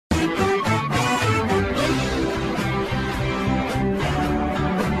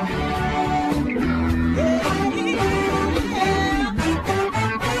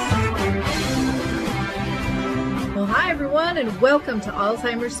and welcome to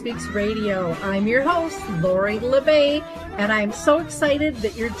Alzheimer's Speaks Radio. I'm your host, Lori LeBay, and I'm so excited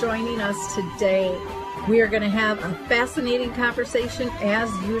that you're joining us today. We are going to have a fascinating conversation as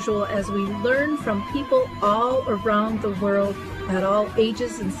usual as we learn from people all around the world at all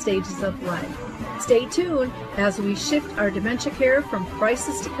ages and stages of life. Stay tuned as we shift our dementia care from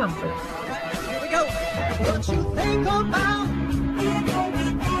crisis to comfort. Here we go. What you think about,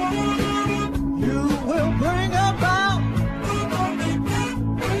 you will bring about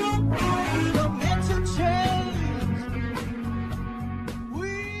the mental change.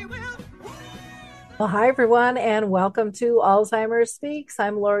 We will. Well, hi, everyone, and welcome to Alzheimer's Speaks.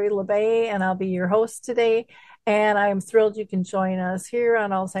 I'm Lori LeBay, and I'll be your host today. And I'm thrilled you can join us here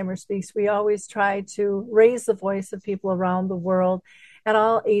on Alzheimer's Speaks. We always try to raise the voice of people around the world at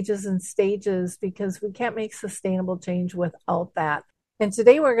all ages and stages because we can't make sustainable change without that. And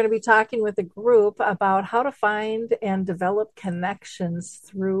today we're going to be talking with a group about how to find and develop connections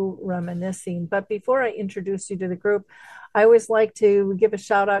through reminiscing. But before I introduce you to the group, I always like to give a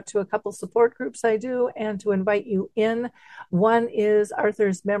shout out to a couple support groups I do and to invite you in. One is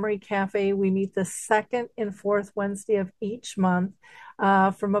Arthur's Memory Cafe. We meet the second and fourth Wednesday of each month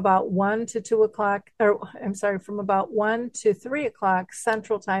from about 1 to 2 o'clock, from about 1 to 3 o'clock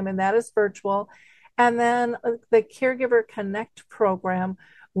Central Time, and that is virtual. And then the Caregiver Connect program,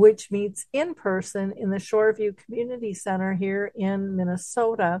 which meets in person in the Shoreview Community Center here in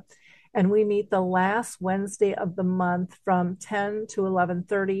Minnesota. And we meet the last Wednesday of the month from 10 to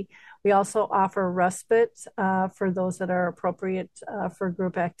 11:30. We also offer respite for those that are appropriate for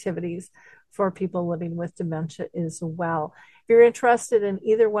group activities for people living with dementia as well. If you're interested in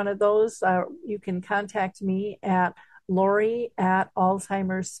either one of those, you can contact me at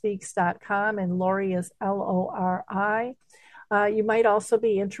Lori@alzheimersspeaks.com, and Lori is Lori. You might also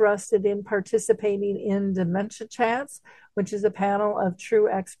be interested in participating in Dementia Chats, which is a panel of true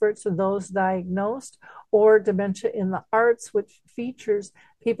experts of those diagnosed, or Dementia in the Arts, which features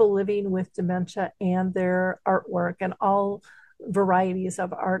people living with dementia and their artwork, and all varieties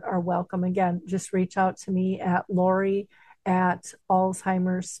of art are welcome. Again, just reach out to me at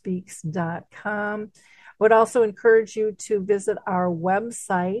Lori@alzheimersspeaks.com. Would also encourage you to visit our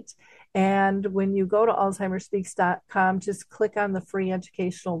website. And when you go to alzheimersspeaks.com, just click on the free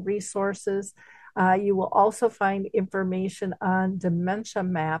educational resources. You will also find information on Dementia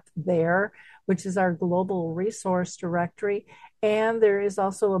Map there, which is our global resource directory. And there is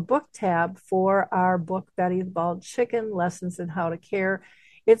also a book tab for our book, Betty the Bald Chicken, Lessons in How to Care.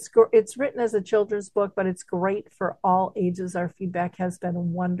 It's written as a children's book, but it's great for all ages. Our feedback has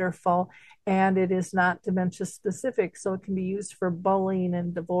been wonderful, and it is not dementia specific, so it can be used for bullying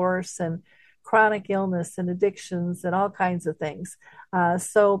and divorce and chronic illness and addictions and all kinds of things.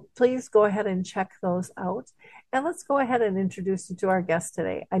 So please go ahead and check those out. And let's go ahead and introduce you to our guest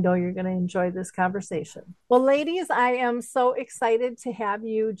today. I know you're going to enjoy this conversation. Well, ladies, I am so excited to have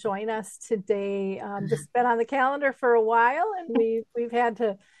you join us today. This has been on the calendar for a while, and we've had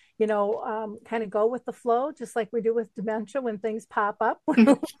to, kind of go with the flow, just like we do with dementia when things pop up.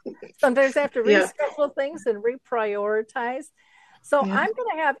 Sometimes I have to reschedule things and reprioritize. So I'm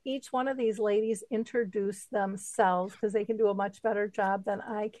going to have each one of these ladies introduce themselves because they can do a much better job than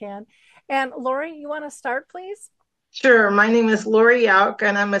I can. And Lori, you want to start, please? Sure. My name is Lori Yauk,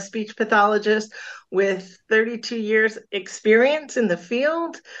 and I'm a speech pathologist with 32 years experience in the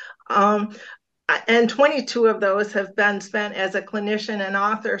field. And 22 of those have been spent as a clinician and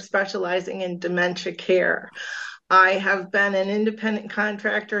author specializing in dementia care. I have been an independent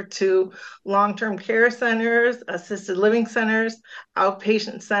contractor to long-term care centers, assisted living centers,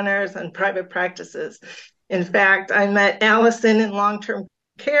 outpatient centers, and private practices. In fact, I met Allison in long-term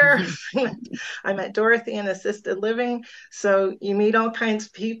care. I met Dorothy in assisted living. So you meet all kinds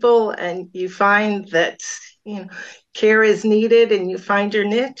of people and you find that, care is needed and you find your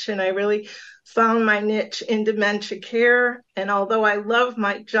niche. And I really found my niche in dementia care. And although I love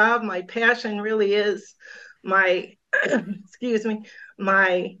my job, my passion really is my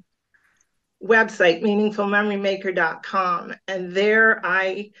my website, meaningfulmemorymaker.com. And there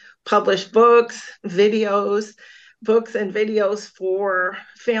I publish books and videos for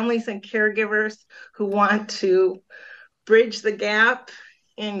families and caregivers who want to bridge the gap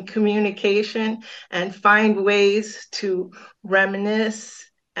in communication and find ways to reminisce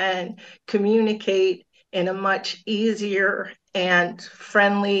and communicate in a much easier and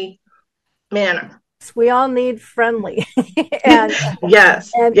friendly manner. We all need friendly. and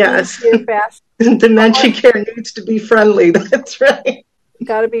yes. Dementia care needs to be friendly. That's right.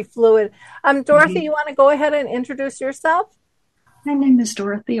 Got to be fluid. Dorothy, you want to go ahead and introduce yourself? My name is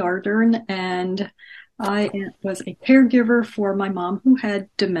Dorothy Ardern, and I was a caregiver for my mom who had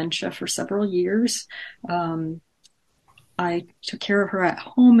dementia for several years. Um, I took care of her at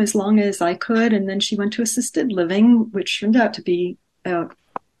home as long as I could, and then she went to assisted living, which turned out to be a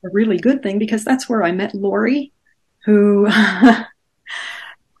really good thing because that's where I met Lori, who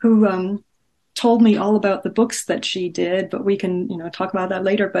who told me all about the books that she did. But we can talk about that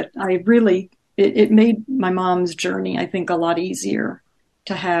later. But I really it made my mom's journey, I think, a lot easier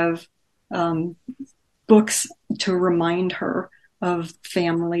to have um, books to remind her of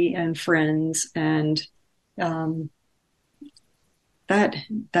family and friends and um,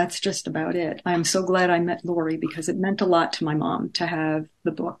 that's just about it. I'm so glad I met Lori because it meant a lot to my mom to have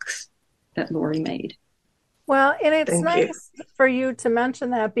the books that Lori made. Well, and it's Thank you. nice for you to mention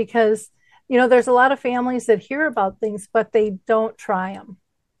that because, there's a lot of families that hear about things, but they don't try them.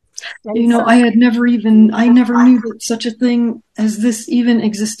 And so, I never knew that such a thing as this even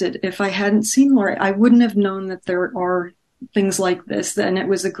existed. If I hadn't seen Lori, I wouldn't have known that there are things like this. And it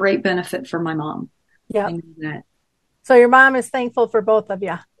was a great benefit for my mom. yeah. I knew that. So your mom is thankful for both of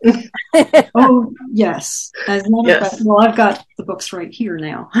you. Oh, yes. As a matter of fact, Yes. well, I've got the books right here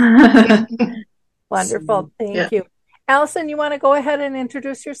now. Wonderful. Yeah. Thank you. Allison, you want to go ahead and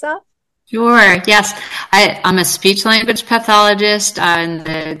introduce yourself? Sure. Yes. I'm a speech language pathologist in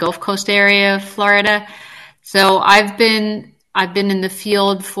the Gulf Coast area of Florida. So I've been in the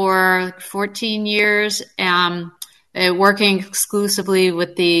field for 14 years, working exclusively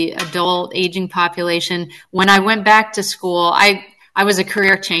with the adult aging population. When I went back to school, I was a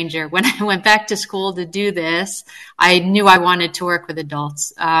career changer. When I went back to school to do this, I knew I wanted to work with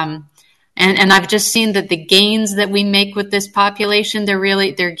adults. And I've just seen that the gains that we make with this population,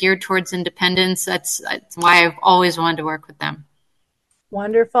 they're geared towards independence. That's why I've always wanted to work with them.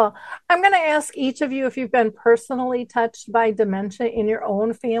 Wonderful. I'm going to ask each of you if you've been personally touched by dementia in your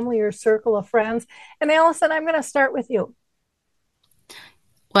own family or circle of friends. And Allison, I'm going to start with you.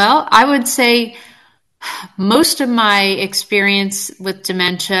 Well, I would say most of my experience with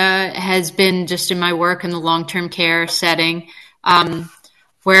dementia has been just in my work in the long-term care setting.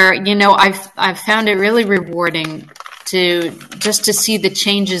 Where I've found it really rewarding to see the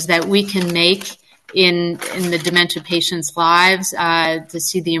changes that we can make in the dementia patients' lives, to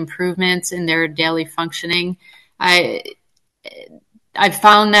see the improvements in their daily functioning. I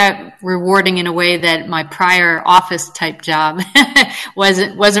found that rewarding in a way that my prior office type job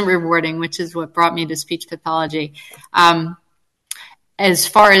wasn't rewarding, which is what brought me to speech pathology. As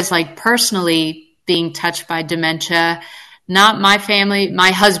far as like personally being touched by dementia, not my family.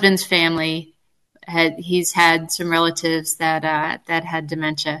 My husband's family he's had some relatives that had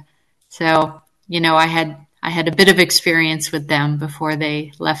dementia. So, I had a bit of experience with them before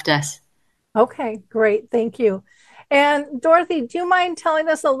they left us. Okay, great. Thank you. And Dorothy, do you mind telling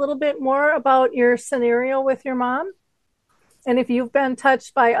us a little bit more about your scenario with your mom? And if you've been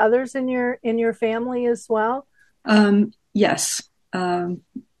touched by others in your family as well? Yes.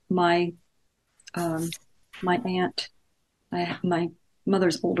 My aunt, my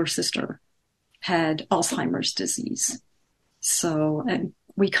mother's older sister, had Alzheimer's disease. So and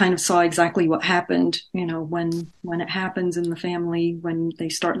we kind of saw exactly what happened, when it happens in the family, when they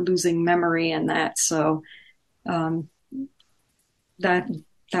start losing memory and that. So that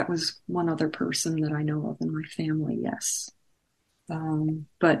was one other person that I know of in my family, yes.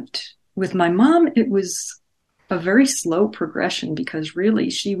 But with my mom, it was a very slow progression because really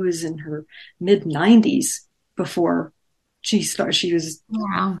she was in her mid 90s before she started. She was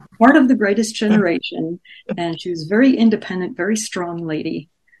Wow. part of the greatest generation, and she was very independent, very strong lady.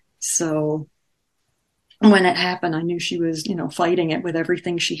 So when it happened, I knew she was, fighting it with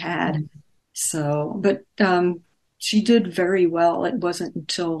everything she had. So, but she did very well. It wasn't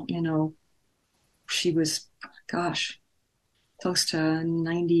until, she was, close to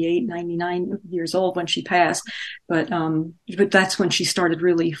 98, 99 years old when she passed. But that's when she started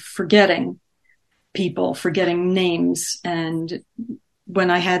really forgetting people, forgetting names. And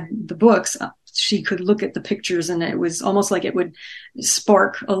when I had the books, she could look at the pictures and it was almost like it would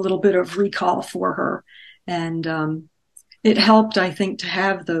spark a little bit of recall for her. And it helped, I think, to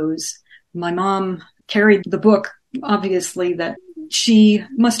have those. My mom carried the book, obviously, that she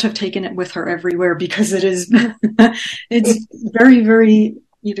must have taken it with her everywhere because it is, it's very, very,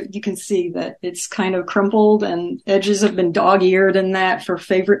 you can see that it's kind of crumpled and edges have been dog-eared and that for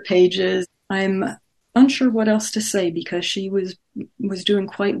favorite pages. I'm unsure what else to say because she was doing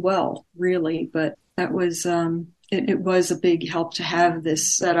quite well, really, but that was, it was a big help to have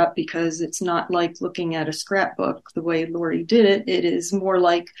this set up because it's not like looking at a scrapbook the way Lori did it. It is more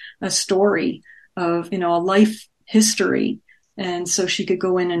like a story of, a life history. And so she could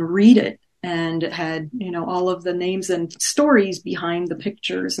go in and read it and it had, all of the names and stories behind the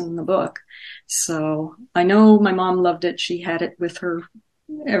pictures in the book. So I know my mom loved it. She had it with her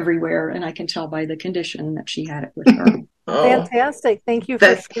everywhere, and I can tell by the condition that she had it with her. Oh, Fantastic. Thank you for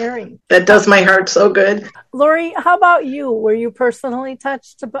that sharing. that does my heart so good. Lori, how about you? Were you personally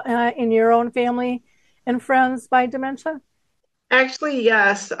touched in your own family and friends by dementia? Actually,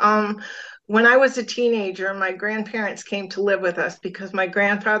 yes. When I was a teenager, my grandparents came to live with us because my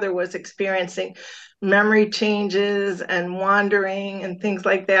grandfather was experiencing memory changes and wandering and things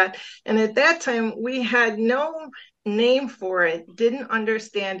like that. And at that time, we had no name for it, didn't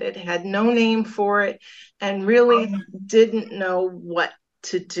understand it, had no name for it, and really didn't know what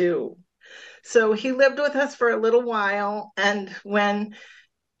to do. So he lived with us for a little while. And when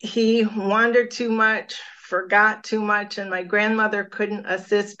he wandered too much, forgot too much, and my grandmother couldn't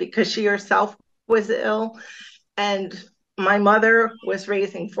assist because she herself was ill. And my mother was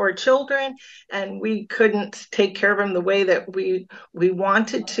raising four children, and we couldn't take care of him the way that we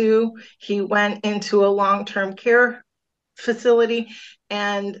wanted to. He went into a long-term care facility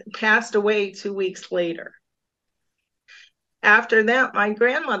and passed away 2 weeks later. After that, my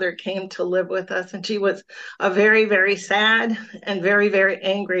grandmother came to live with us, and she was a very, very sad and very, very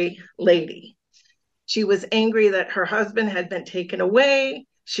angry lady. She was angry that her husband had been taken away.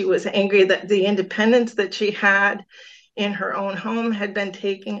 She was angry that the independence that she had in her own home had been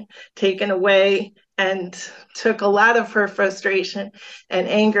taken away, and took a lot of her frustration and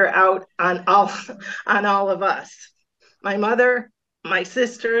anger out on all of us. My mother, my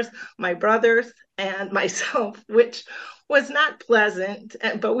sisters, my brothers, and myself, which was not pleasant,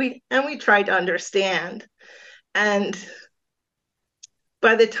 but we tried to understand. And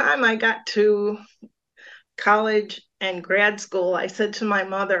by the time I got to college and grad school, I said to my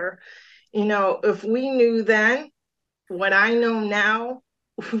mother, if we knew then what I know now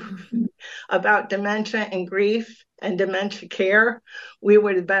about dementia and grief and dementia care, we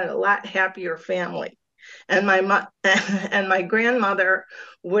would have been a lot happier family. And and my grandmother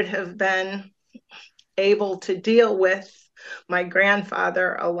would have been able to deal with my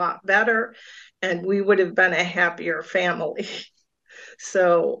grandfather a lot better, and we would have been a happier family.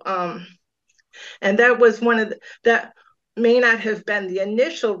 So, and that was that may not have been the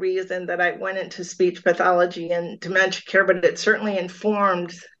initial reason that I went into speech pathology and dementia care, but it certainly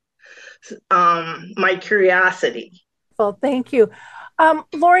informed my curiosity. Well, thank you.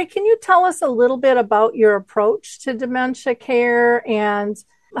 Lori, can you tell us a little bit about your approach to dementia care and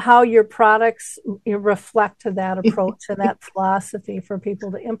how your products reflect to that approach and that philosophy for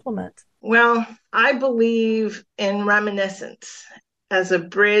people to implement? Well, I believe in reminiscence as a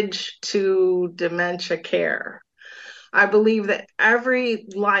bridge to dementia care. I believe that every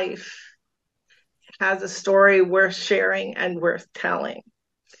life has a story worth sharing and worth telling.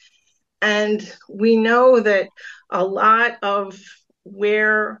 And we know that a lot of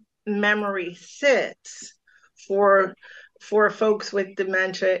where memory sits for folks with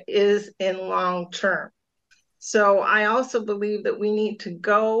dementia is in long term. So I also believe that we need to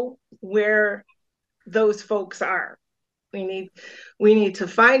go where those folks are. We need to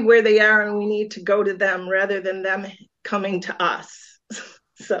find where they are, and we need to go to them rather than them coming to us.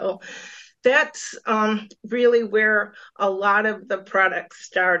 So that's really where a lot of the products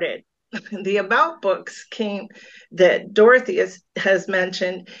started. The About books that Dorothy has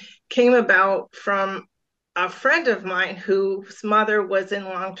mentioned came about from a friend of mine whose mother was in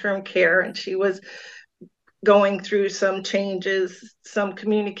long-term care, and she was going through some changes, some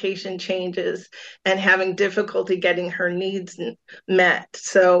communication changes, and having difficulty getting her needs met.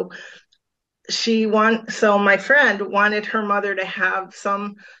 So my friend wanted her mother to have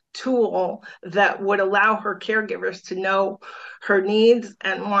some tool that would allow her caregivers to know her needs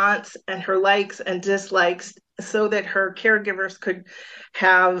and wants and her likes and dislikes, so that her caregivers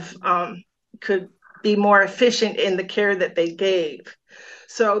could be more efficient in the care that they gave.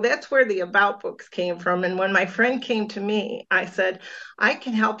 So that's where the About books came from. And when my friend came to me, I said, I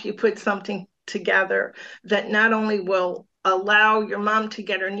can help you put something together that not only will allow your mom to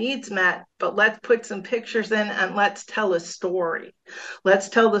get her needs met, but let's put some pictures in and let's tell a story. Let's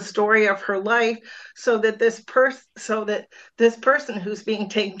tell the story of her life, so that this person who's being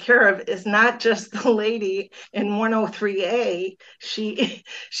taken care of is not just the lady in 103A. She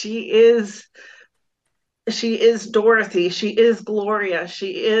is Dorothy, she is Gloria,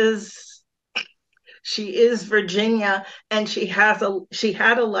 she is Virginia, and she had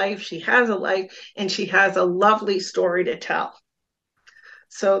a life, she has a life, and she has a lovely story to tell.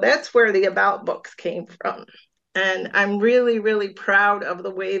 So that's where the About books came from. And I'm really, really proud of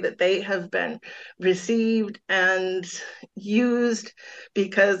the way that they have been received and used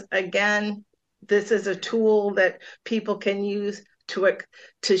because, again, this is a tool that people can use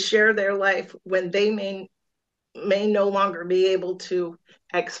to share their life when they may no longer be able to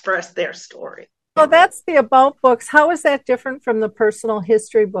express their story. So that's the about books. How is that different from the personal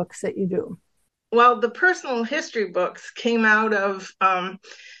history books that you do? Well, the personal history books came out of an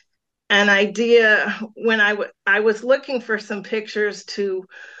idea when I was looking for some pictures to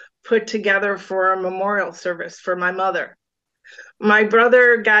put together for a memorial service for my mother. My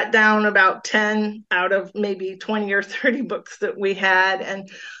brother got down about 10 out of maybe 20 or 30 books that we had, and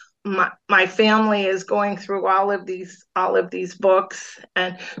my family is going through all of these books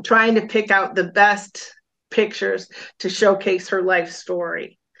and trying to pick out the best pictures to showcase her life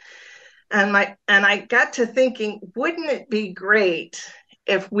story. And I got to thinking, wouldn't it be great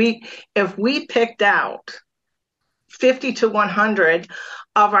if we picked out 50 to 100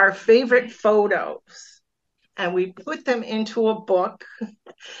 of our favorite photos and we put them into a book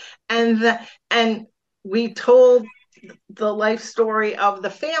and we told the life story of the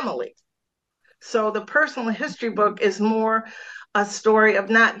family. So the personal history book is more a story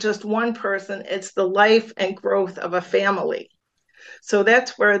of not just one person, it's the life and growth of a family. So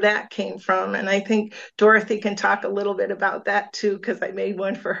that's where that came from. And I think Dorothy can talk a little bit about that too, because I made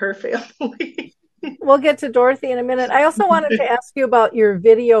one for her family. We'll get to Dorothy in a minute. I also wanted to ask you about your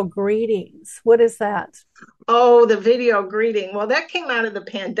video greetings. What is that? Oh, the video greeting. Well, that came out of the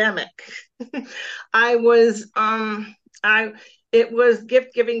pandemic. I was I it was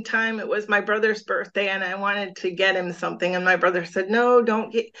gift giving time. It was my brother's birthday and I wanted to get him something and my brother said, "No,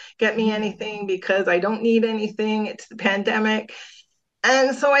 don't get me anything because I don't need anything. It's the pandemic."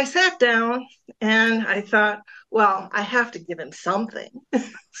 And so I sat down and I thought, well, I have to give him something.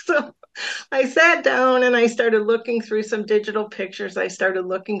 So I sat down and I started looking through some digital pictures. I started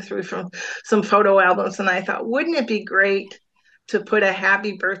looking through from some photo albums and I thought, wouldn't it be great to put a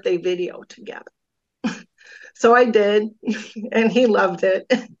happy birthday video together? So I did, and he loved it.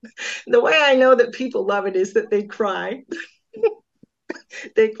 The way I know that people love it is that they cry.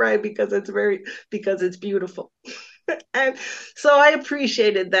 They cry because it's beautiful. And so I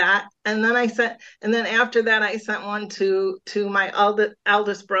appreciated that. And then after that I sent one to my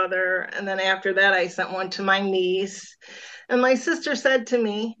eldest brother, and then after that I sent one to my niece. And my sister said to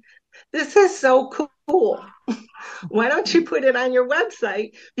me, "This is so cool. Why don't you put it on your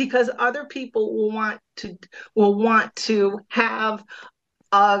website? Because other people will want to have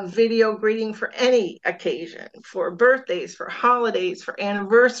a video greeting for any occasion, for birthdays, for holidays, for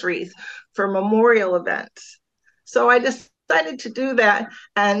anniversaries, for memorial events." So I decided to do that.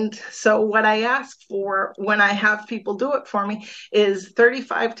 And so what I ask for when I have people do it for me is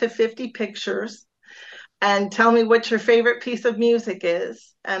 35 to 50 pictures and tell me what your favorite piece of music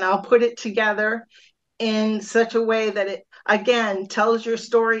is. And I'll put it together in such a way that it, again, tells your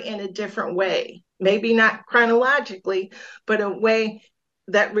story in a different way. Maybe not chronologically, but a way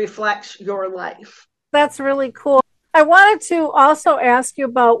that reflects your life. That's really cool. I wanted to also ask you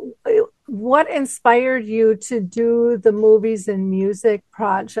about what inspired you to do the movies and music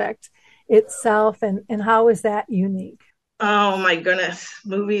project itself, and how is that unique? Oh my goodness,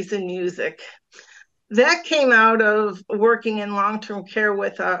 movies and music. That came out of working in long-term care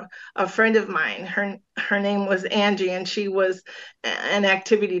with a friend of mine. Her name was Angie, and she was an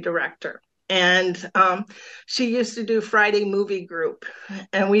activity director. And she used to do Friday movie group.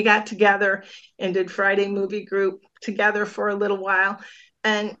 And we got together and did Friday movie group together for a little while.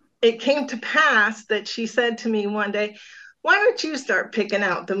 And it came to pass that she said to me one day, "Why don't you start picking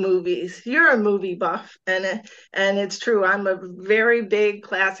out the movies? You're a movie buff." And it's true. I'm a very big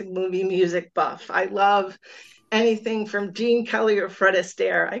classic movie music buff. I love anything from Gene Kelly or Fred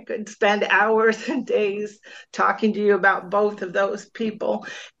Astaire. I could spend hours and days talking to you about both of those people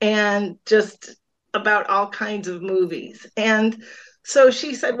and just about all kinds of movies. And so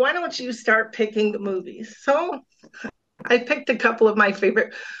she said, "Why don't you start picking the movies?" So I picked a couple of my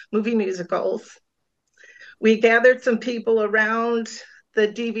favorite movie musicals. We gathered some people around the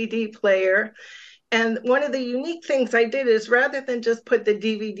DVD player. And one of the unique things I did is rather than just put the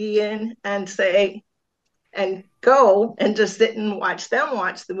DVD in and say, and go and just sit and watch them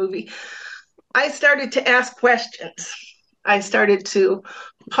watch the movie, I started to ask questions. I started to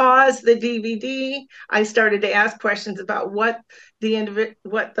pause the DVD. I started to ask questions about what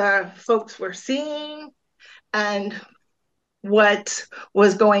the folks were seeing and what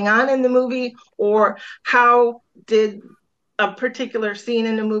was going on in the movie, or how did a particular scene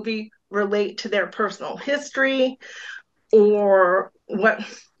in the movie relate to their personal history, or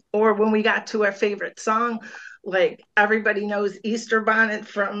when we got to our favorite song, like everybody knows Easter Bonnet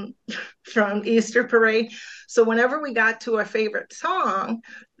from Easter Parade. So whenever we got to a favorite song,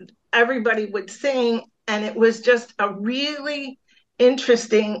 everybody would sing, and it was just a really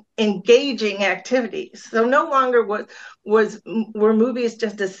interesting, engaging activity. So no longer were movies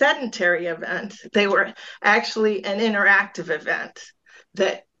just a sedentary event. They were actually an interactive event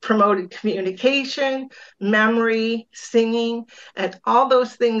that promoted communication, memory, singing, and all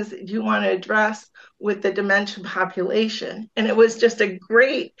those things that you want to address with the dementia population. And it was just a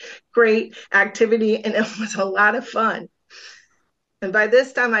great, great activity, and it was a lot of fun. And by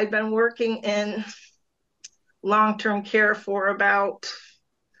this time, I'd been working in long-term care for about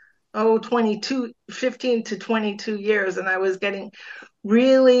 15 to 22 years, and I was getting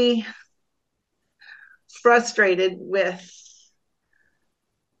really frustrated with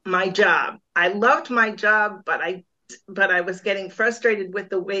my job. I loved my job, but I was getting frustrated with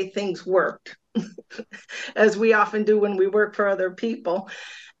the way things worked, as we often do when we work for other people.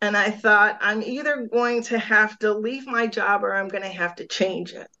 And I thought, I'm either going to have to leave my job or I'm going to have to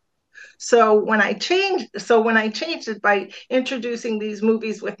change it. So when I changed it by introducing these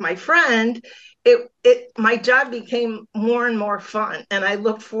movies with my friend, my job became more and more fun, and I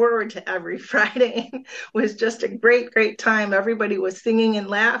looked forward to every Friday. It was just a great, great time. Everybody was singing and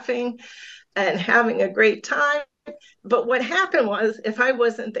laughing and having a great time. But what happened was, if I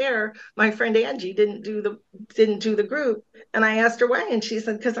wasn't there, my friend Angie didn't do the group, and I asked her why, and she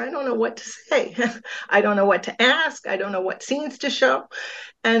said, "Because I don't know what to say. I don't know what to ask. I don't know what scenes to show,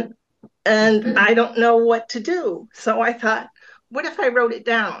 and I don't know what to do." So I thought, what if I wrote it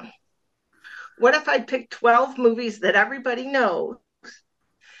down? What if I picked 12 movies that everybody knows,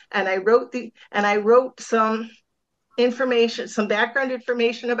 and I wrote some information, some background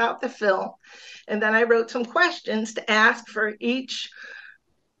information about the film, and then I wrote some questions to ask for each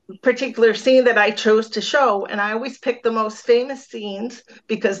particular scene that I chose to show. And I always pick the most famous scenes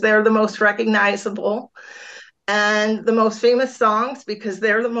because they're the most recognizable, and the most famous songs because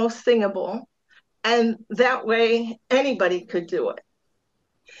they're the most singable. And that way anybody could do it.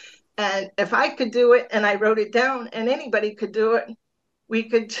 And if I could do it and I wrote it down and anybody could do it, we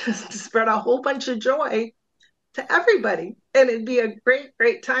could just spread a whole bunch of joy to everybody. And it'd be a great,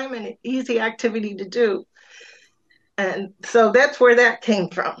 great time and an easy activity to do. And so that's where that came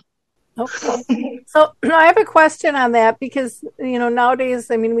from. Okay. So I have a question on that because, nowadays,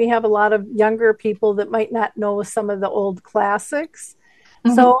 I mean, we have a lot of younger people that might not know some of the old classics.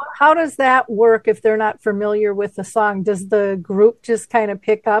 Mm-hmm. So how does that work if they're not familiar with the song? Does the group just kind of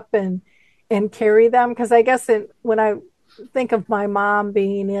pick up and carry them? Because I guess when I think of my mom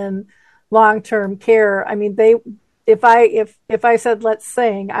being in long-term care, I mean, if I said let's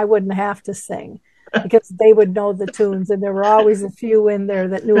sing, I wouldn't have to sing because they would know the tunes, and there were always a few in there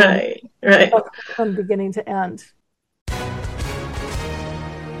that knew right. From beginning to end.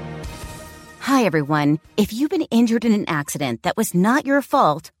 Hi, everyone. If you've been injured in an accident that was not your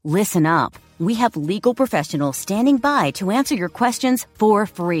fault, listen up. We have legal professionals standing by to answer your questions for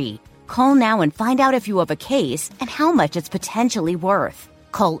free. Call now and find out if you have a case and how much it's potentially worth.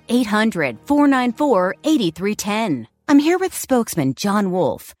 Call 800-494-8310. I'm here with spokesman John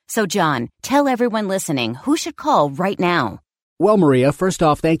Wolf. So, John, tell everyone listening who should call right now. Well, Maria, first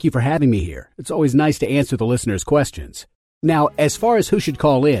off, thank you for having me here. It's always nice to answer the listeners' questions. Now, as far as who should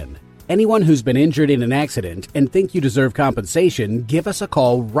call in, anyone who's been injured in an accident and think you deserve compensation, give us a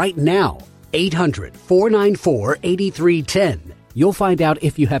call right now. 800-494-8310. You'll find out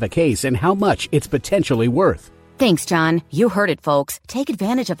if you have a case and how much it's potentially worth. Thanks, John. You heard it, folks. Take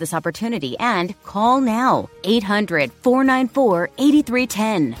advantage of this opportunity and call now.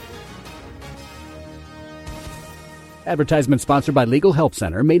 800-494-8310. Advertisement sponsored by Legal Help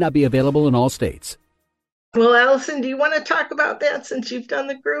Center. May not be available in all states. Well, Allison, do you want to talk about that since you've done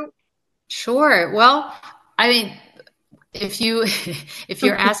the group? Sure. Well, I mean, if you're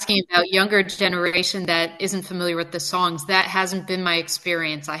asking about younger generation that isn't familiar with the songs, that hasn't been my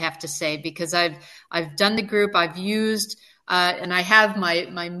experience, I have to say, because I've done the group, I've used, and I have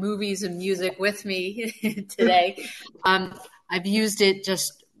my movies and music with me today. I've used it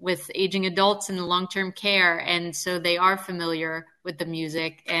just with aging adults in long-term care, and so they are familiar with the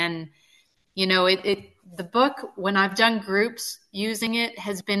music. And the book, when I've done groups using it,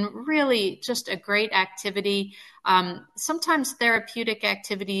 has been really just a great activity. Sometimes therapeutic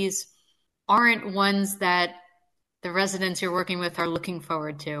activities aren't ones that the residents you're working with are looking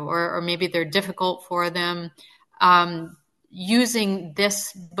forward to, or maybe they're difficult for them. Using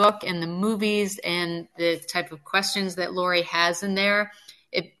this book and the movies and the type of questions that Lori has in there,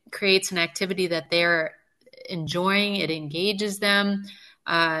 it creates an activity that they're enjoying. It engages them.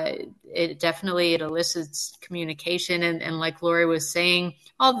 It elicits communication, and like Lori was saying,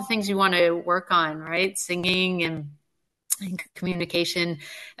 all the things you want to work on, right? Singing and communication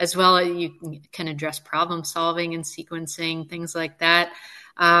as well. You can address problem solving and sequencing, things like that.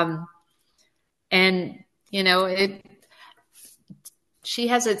 And she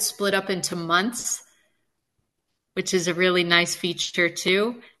has it split up into months, which is a really nice feature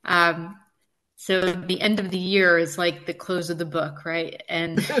too. So the end of the year is like the close of the book, right?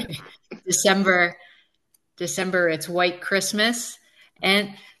 And December, it's White Christmas.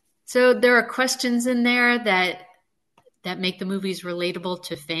 And so there are questions in there that make the movies relatable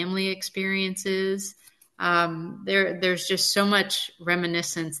to family experiences. There's just so much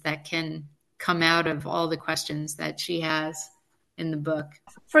reminiscence that can come out of all the questions that she has in the book.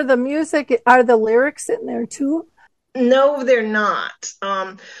 For the music, are the lyrics in there too? No, they're not.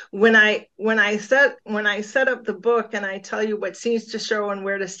 When I set up the book and I tell you what scenes to show and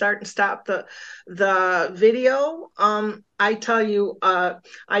where to start and stop the video, I tell you a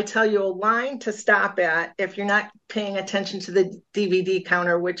line to stop at. If you're not paying attention to the DVD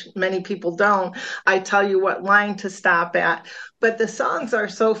counter, which many people don't, I tell you what line to stop at. But the songs are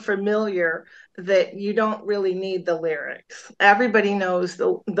so familiar that you don't really need the lyrics. Everybody knows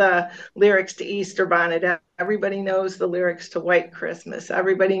the lyrics to Easter Bonnet. Everybody knows the lyrics to White Christmas.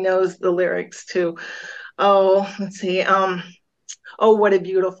 Everybody knows the lyrics to, let's see, oh, what a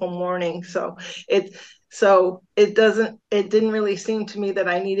beautiful morning. So it didn't really seem to me that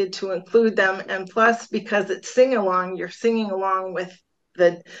I needed to include them. And plus, because it's sing along, you're singing along with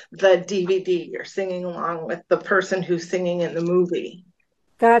the DVD. You're singing along with the person who's singing in the movie.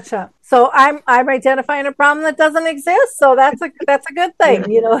 Gotcha. So I'm identifying a problem that doesn't exist. So that's a good thing.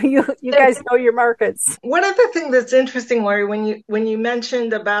 You guys know your markets. One other thing that's interesting, Lori, when you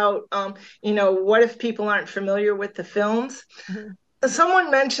mentioned about what if people aren't familiar with the films? Mm-hmm. Someone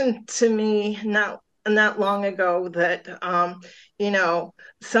mentioned to me not long ago that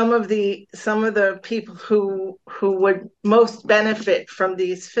some of the people who would most benefit from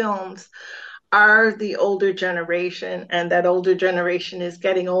these films are the older generation, and that older generation is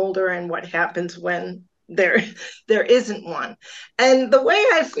getting older, and what happens when there isn't one. And the way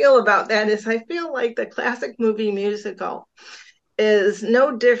I feel about that is I feel like the classic movie musical is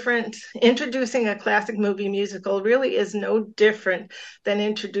no different. Introducing a classic movie musical really is no different than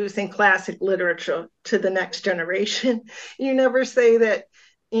introducing classic literature to the next generation. You never say that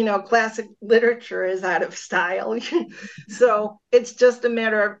classic literature is out of style. So it's just a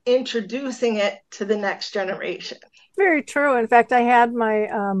matter of introducing it to the next generation. Very true. In fact, I had my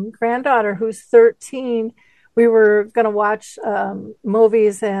granddaughter who's 13. We were going to watch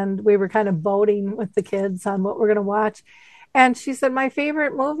movies, and we were kind of voting with the kids on what we're going to watch. And she said, my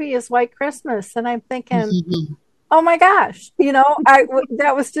favorite movie is White Christmas. And I'm thinking, oh my gosh,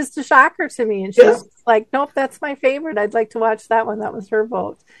 that was just a shocker to me. And she's like, nope, that's my favorite. I'd like to watch that one. That was her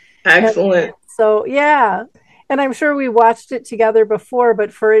vote. Excellent. And so, yeah. And I'm sure we watched it together before,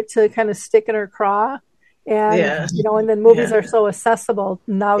 but for it to kind of stick in her craw, and, and then movies are so accessible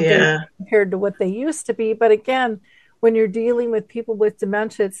nowadays compared to what they used to be. But again, when you're dealing with people with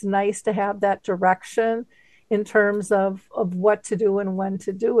dementia, it's nice to have that direction in terms of what to do and when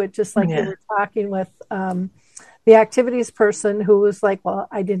to do it. Just like you were talking with the activities person who was like, well,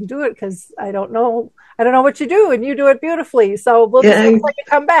 I didn't do it because I don't know what you do, and you do it beautifully. So we'll just wait for you to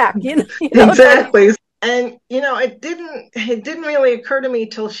come back. Exactly. And it didn't really occur to me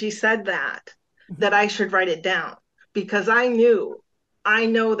till she said that I should write it down, because I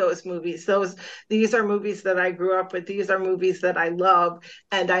know those movies. These are movies that I grew up with. These are movies that I love.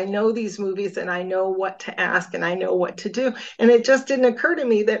 And I know these movies, and I know what to ask, and I know what to do. And it just didn't occur to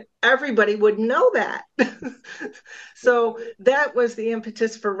me that everybody would know that. So that was the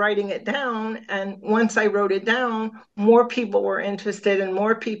impetus for writing it down. And once I wrote it down, more people were interested and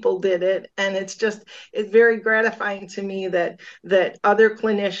more people did it. And it's very gratifying to me that other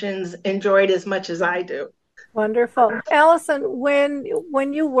clinicians enjoy it as much as I do. Wonderful. Allison, when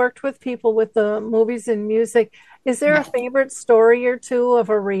you worked with people with the movies and music, is there a favorite story or two of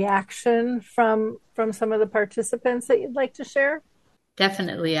a reaction from some of the participants that you'd like to share?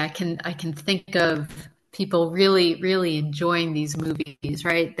 Definitely. I can think of people really, really enjoying these movies,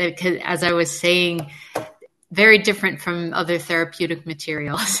 right? Because, as I was saying, very different from other therapeutic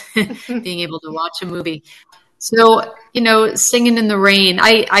materials, being able to watch a movie. So, Singing in the Rain,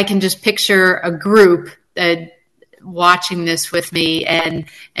 I can just picture a group watching this with me, and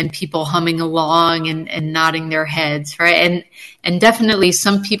people humming along and nodding their heads, right? And definitely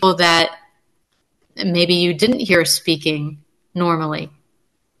some people that maybe you didn't hear speaking normally,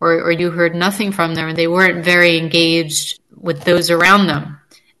 or you heard nothing from them, and they weren't very engaged with those around them.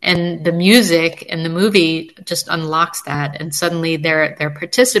 and the music and the movie just unlocks that, and suddenly they're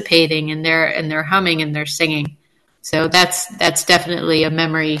participating, and they're humming and they're singing. So that's definitely a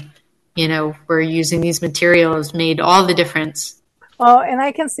memory, where using these materials made all the difference. Oh, and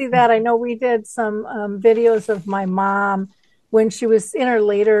I can see that. I know we did some videos of my mom when she was in her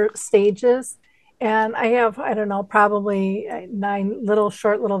later stages. And I have, I don't know, probably 9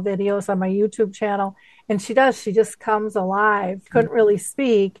 short little videos on my YouTube channel. And she just comes alive. Couldn't really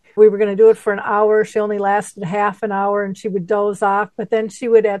speak. We were going to do it for an hour. She only lasted half an hour and she would doze off. But then she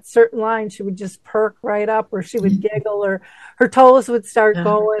would, at certain lines, she would just perk right up, or she would giggle, or her toes would start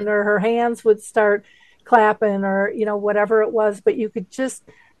going, or her hands would start clapping, or whatever it was. But you could just,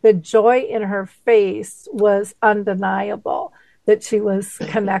 the joy in her face was undeniable, that she was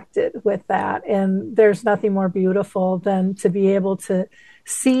connected with that. And there's nothing more beautiful than to be able to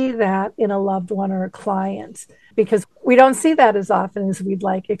see that in a loved one or a client, because we don't see that as often as we'd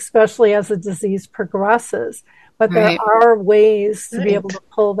like, especially as the disease progresses. But there are ways to be able to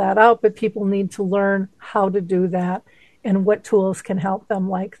pull that out, but people need to learn how to do that and what tools can help them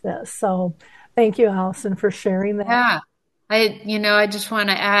like this. So thank you, Allison, for sharing that. Yeah. I just want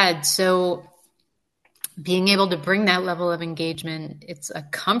to add, so being able to bring that level of engagement, it's a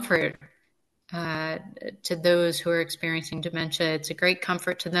comfort to those who are experiencing dementia. It's a great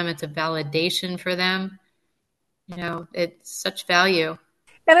comfort to them. It's a validation for them. It's such value.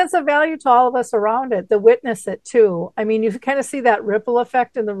 And it's a value to all of us around it, to witness it too. I mean, you kind of see that ripple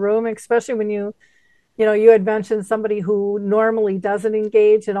effect in the room, especially when you had mentioned somebody who normally doesn't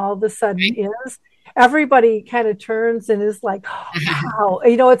engage and all of a sudden is. Everybody kind of turns and is like, wow,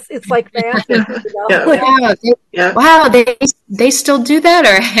 it's like magic. Wow, they still do that,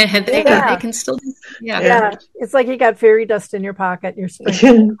 or they can still do that. Yeah. It's like you got fairy dust in your pocket and you're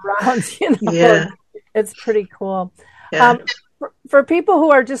sprinkling around, Yeah. It's pretty cool. Yeah. For people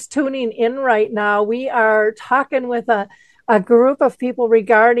who are just tuning in right now, we are talking with a group of people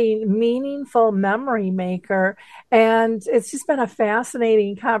regarding Meaningful Memory Maker. And it's just been a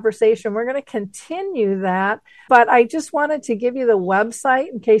fascinating conversation. We're going to continue that. But I just wanted to give you the website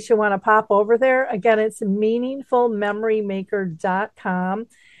in case you want to pop over there. Again, it's meaningfulmemorymaker.com.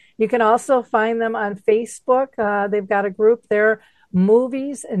 You can also find them on Facebook. They've got a group there,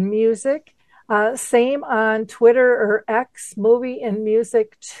 Movies and Music. Same on Twitter or X, Movie and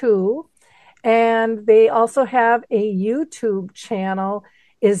Music 2. And they also have a YouTube channel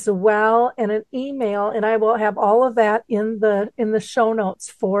as well, and an email, and I will have all of that in the show notes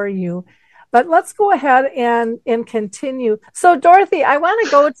for you. But let's go ahead and continue. So Dorothy, I want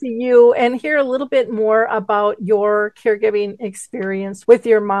to go to you and hear a little bit more about your caregiving experience with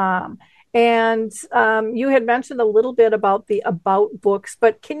your mom. And you had mentioned a little bit about the About books,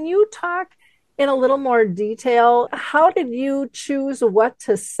 but can you talk in a little more detail? How did you choose what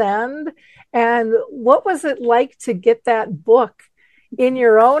to send? And what was it like to get that book in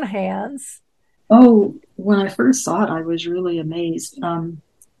your own hands? Oh, when I first saw it, I was really amazed.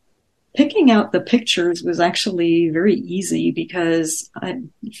 Picking out the pictures was actually very easy because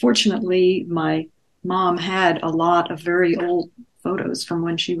fortunately, my mom had a lot of very old photos from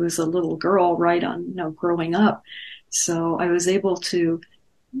when she was a little girl, right on, growing up. So I was able to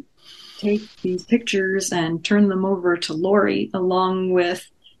take these pictures and turn them over to Lori, along with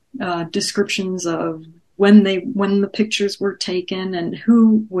descriptions of when the pictures were taken and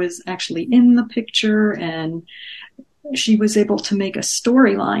who was actually in the picture. And she was able to make a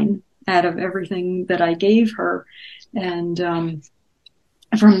storyline out of everything that I gave her. And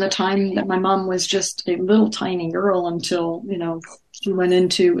from the time that my mom was just a little tiny girl until, she went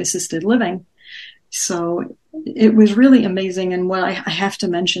into assisted living. So it was really amazing. And what I have to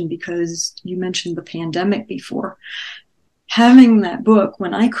mention, because you mentioned the pandemic before, having that book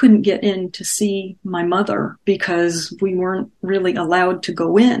when I couldn't get in to see my mother because we weren't really allowed to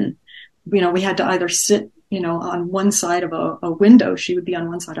go in, we had to either sit, on one side of a window. She would be on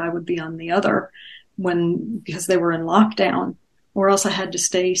one side, I would be on the other because they were in lockdown, or else I had to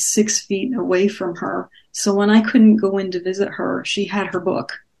stay 6 feet away from her. So when I couldn't go in to visit her, she had her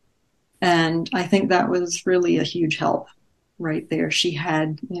book. And I think that was really a huge help right there. She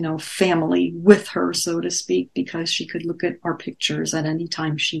had, family with her, so to speak, because she could look at our pictures at any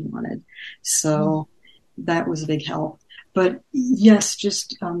time she wanted. So that was a big help. But yes,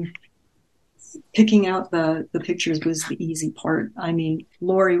 just picking out the pictures was the easy part. I mean,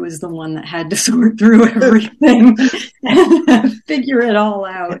 Lori was the one that had to sort through everything and figure it all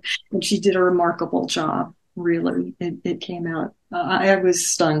out. And she did a remarkable job. Really, it came out. I was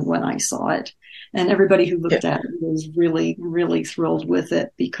stunned when I saw it, and everybody who looked at it was really, really thrilled with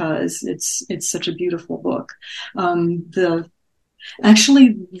it because it's such a beautiful book. The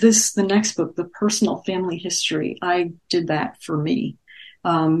Actually, the next book, the personal family history, I did that for me.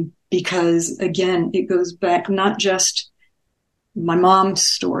 Because again, it goes back not just my mom's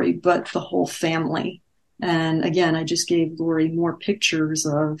story, but the whole family. And again, I just gave Lori more pictures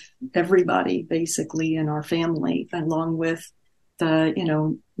of everybody basically in our family, along with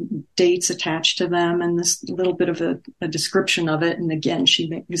the, dates attached to them and this little bit of a description of it. And again,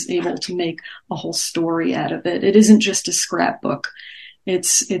 she was able to make a whole story out of it. It isn't just a scrapbook.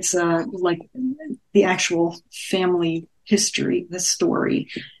 It's like the actual family history, the story.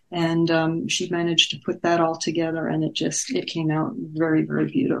 And she managed to put that all together, and it came out very, very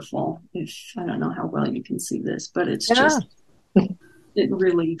beautiful. I don't know how well you can see this, but it's just, it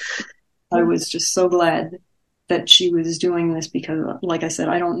really, I was just so glad that she was doing this because, like I said,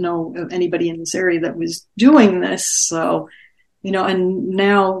 I don't know of anybody in this area that was doing this. So, and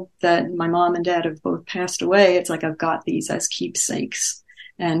now that my mom and dad have both passed away, it's like I've got these as keepsakes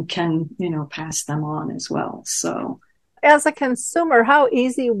and can, pass them on as well. So, as a consumer, how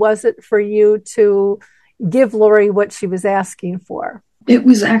easy was it for you to give Lori what she was asking for? It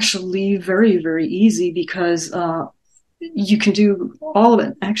was actually very, very easy because you can do all of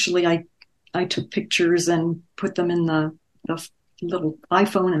it. Actually, I took pictures and put them in the little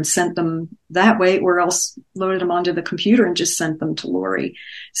iPhone and sent them that way, or else loaded them onto the computer and just sent them to Lori.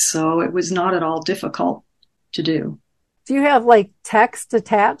 So it was not at all difficult to do. Do you have like text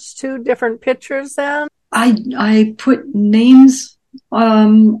attached to different pictures then? I put names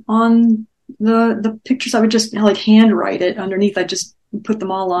on the pictures. I would just like handwrite it underneath. I just put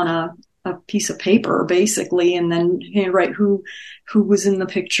them all on a piece of paper basically, and then handwrite who was in the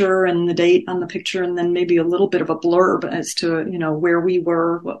picture and the date on the picture, and then maybe a little bit of a blurb as to where we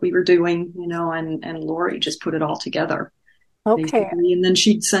were, what we were doing, and Lori just put it all together. Okay. Basically. And then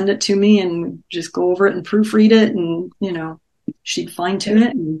she'd send it to me and just go over it and proofread it, and she'd fine tune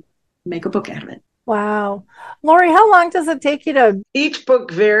it and make a book out of it. Wow. Lori, how long does it take you to? Each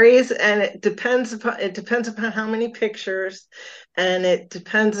book varies, and it depends upon how many pictures, and it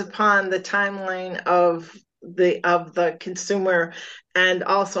depends upon the timeline of the consumer and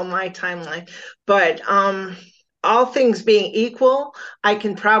also my timeline. But all things being equal, I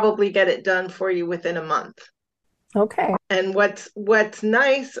can probably get it done for you within a month. Okay. And what's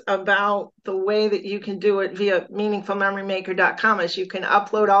nice about the way that you can do it via meaningfulmemorymaker.com is you can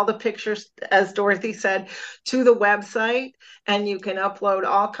upload all the pictures, as Dorothy said, to the website, and you can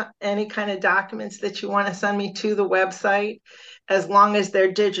upload any kind of documents that you want to send me to the website, as long as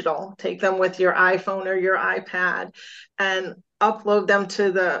they're digital. Take them with your iPhone or your iPad and upload them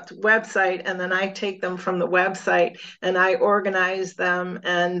to the website, and then I take them from the website and I organize them,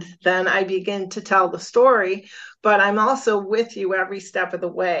 and then I begin to tell the story. But I'm also with you every step of the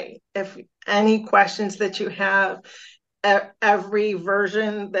way. If any questions that you have, every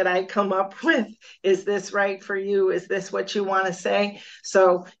version that I come up with, is this right for you? Is this what you want to say?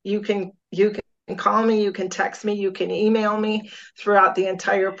 So you can call me, you can text me, you can email me throughout the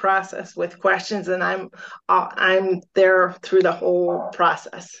entire process with questions, and I'm there through the whole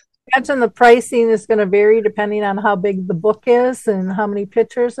process. I imagine the pricing is going to vary depending on how big the book is and how many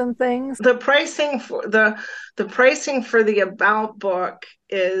pictures and things. The pricing for the About book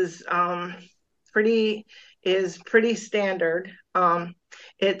is pretty standard.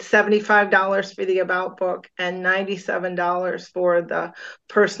 It's $75 for the About book and $97 for the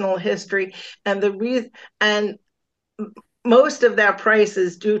personal history, and most of that price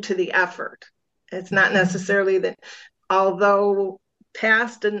is due to the effort. It's not necessarily that, although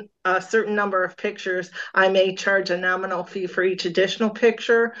past a certain number of pictures, I may charge a nominal fee for each additional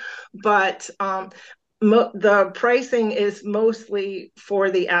picture, but the pricing is mostly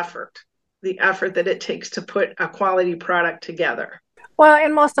for the effort that it takes to put a quality product together. Well,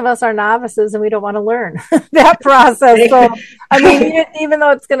 and most of us are novices and we don't want to learn that process. So, I mean, even though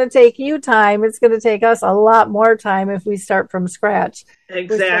it's going to take you time, it's going to take us a lot more time if we start from scratch.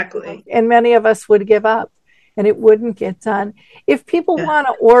 Exactly. And many of us would give up and it wouldn't get done. If people want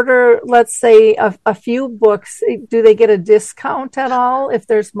to order, let's say, a few books, do they get a discount at all if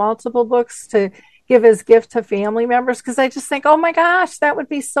there's multiple books to give as gift to family members? Because I just think, oh my gosh, that would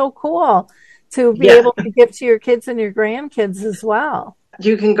be so cool to be able to give to your kids and your grandkids as well.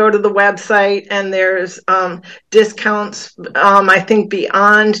 You can go to the website and there's discounts, I think,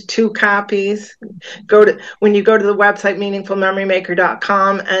 beyond 2 copies. When you go to the website,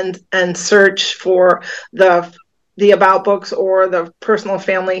 meaningfulmemorymaker.com, and search for the About books or the personal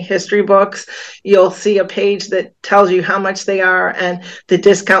family history books, you'll see a page that tells you how much they are and the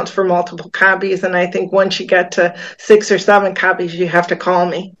discounts for multiple copies. And I think once you get to 6 or 7 copies, you have to call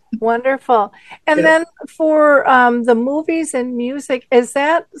me. Wonderful. And then for the movies and music, is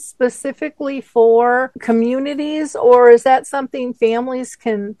that specifically for communities, or is that something families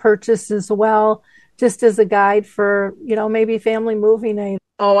can purchase as well, just as a guide for, maybe family movie night?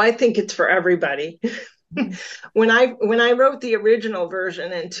 Oh, I think it's for everybody. When I wrote the original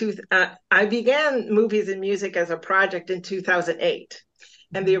version I began movies and music as a project in 2008.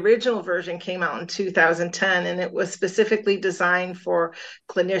 And the original version came out in 2010, and it was specifically designed for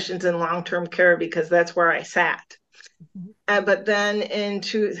clinicians in long-term care because that's where I sat. But then in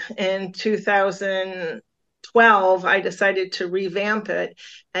 2012, I decided to revamp it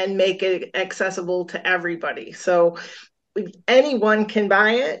and make it accessible to everybody. So anyone can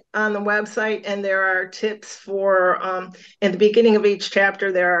buy it on the website, and there are tips for in the beginning of each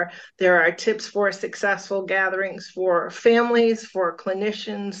chapter there are tips for successful gatherings for families, for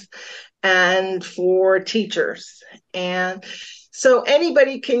clinicians, and for teachers. And so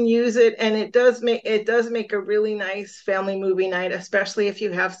anybody can use it, and it does make a really nice family movie night, especially if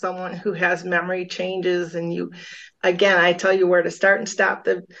you have someone who has memory changes, and I tell you where to start and stop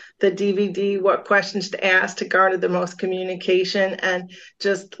the DVD, what questions to ask to garner the most communication, and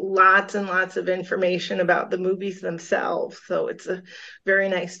just lots and lots of information about the movies themselves. So it's a very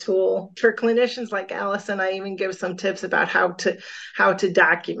nice tool for clinicians like Allison. I even give some tips about how to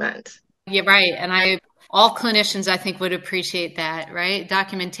document. Yeah, right. And all clinicians, I think, would appreciate that, right?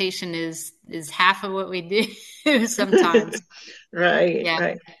 Documentation is half of what we do sometimes. Right, yeah.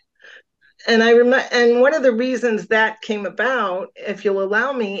 right. And one of the reasons that came about, if you'll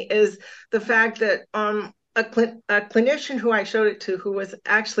allow me, is the fact that a clinician who I showed it to, who was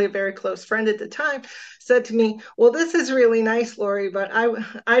actually a very close friend at the time, said to me, "Well, this is really nice, Lori, but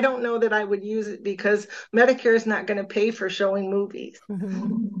I don't know that I would use it because Medicare is not going to pay for showing movies."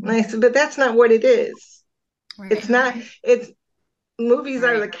 Mm-hmm. And I said, "But that's not what it is. Right. It's not. It's movies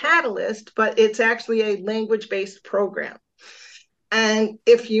are the catalyst, but it's actually a language-based program. And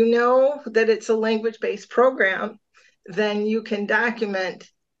if you know that it's a language-based program, then you can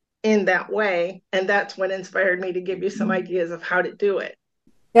document in that way. And that's what inspired me to give you some ideas of how to do it."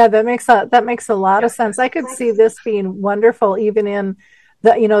 Yeah, that makes a lot of sense. I could see this being wonderful even in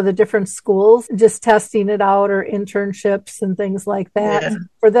the different schools, just testing it out, or internships and things like that,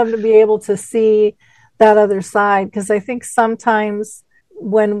 for them to be able to see that other side. Because I think sometimes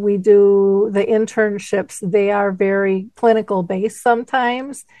when we do the internships, they are very clinical based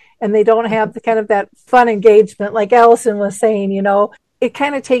sometimes, and they don't have the kind of that fun engagement like Allison was saying. It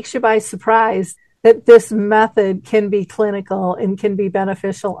kind of takes you by surprise that this method can be clinical and can be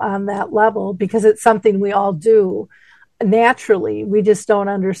beneficial on that level, because it's something we all do naturally. We just don't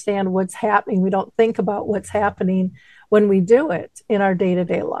understand what's happening. We don't think about what's happening when we do it in our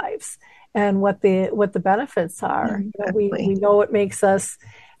day-to-day lives, and what the benefits are. We know it makes us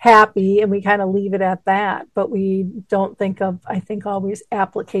happy, and we kind of leave it at that, but we don't think of, I think, always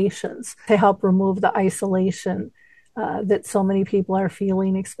applications to help remove the isolation that so many people are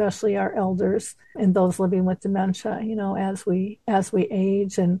feeling, especially our elders and those living with dementia, as we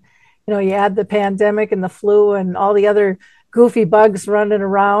age. And you add the pandemic and the flu and all the other goofy bugs running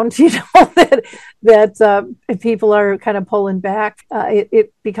around, that people are kind of pulling back.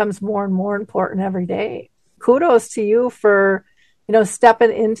 It becomes more and more important every day. Kudos to you for,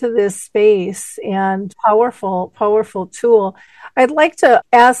 stepping into this space, and powerful tool. I'd like to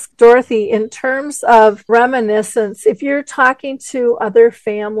ask Dorothy, in terms of Reminiscence, if you're talking to other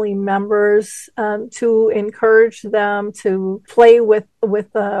family members, to encourage them to play with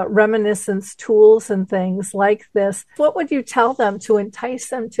Reminiscence tools and things like this, what would you tell them to entice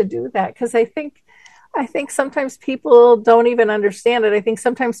them to do that? Because I think sometimes people don't even understand it. I think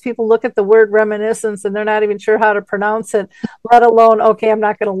sometimes people look at the word reminiscence and they're not even sure how to pronounce it, let alone, okay, I'm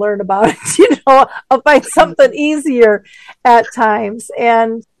not going to learn about it. I'll find something easier at times.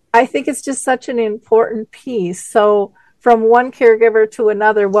 And I think it's just such an important piece. So from one caregiver to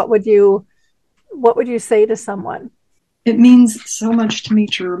another, what would you say to someone? It means so much to me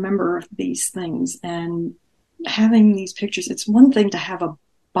to remember these things, and having these pictures. It's one thing to have a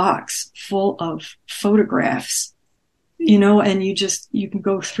box full of photographs, and you can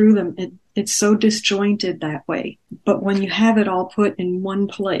go through them. It's so disjointed that way. But when you have it all put in one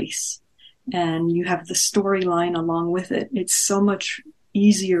place and you have the storyline along with it, it's so much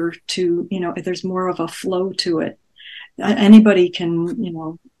easier to, there's more of a flow to it. Anybody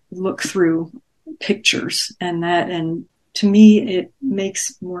can, look through pictures and to me, it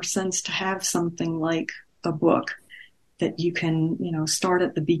makes more sense to have something like a book that you can, start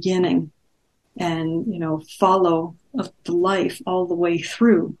at the beginning and, follow the life all the way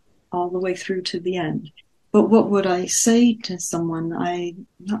through to the end. But what would I say to someone? I'm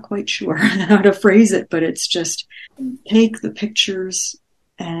not quite sure how to phrase it, but it's just take the pictures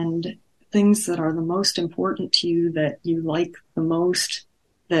and things that are the most important to you, that you like the most,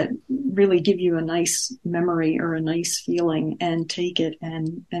 that really give you a nice memory or a nice feeling, and take it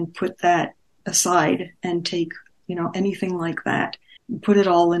and put that aside, and take, anything like that, put it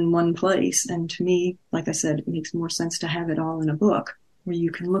all in one place. And to me, like I said, it makes more sense to have it all in a book where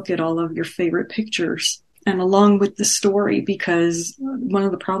you can look at all of your favorite pictures and along with the story, because one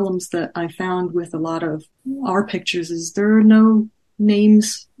of the problems that I found with a lot of our pictures is there are no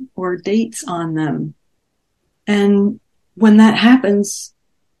names or dates on them. And when that happens,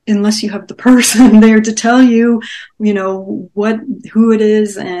 unless you have the person there to tell you, who it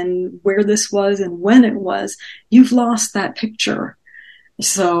is and where this was and when it was, you've lost that picture.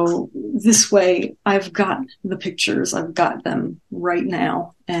 So this way, I've got the pictures, I've got them right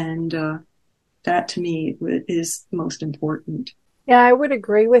now. And, that to me is most important. Yeah, I would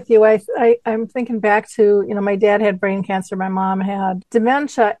agree with you. I'm thinking back to, my dad had brain cancer, my mom had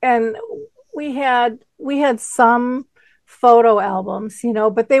dementia, and we had some photo albums,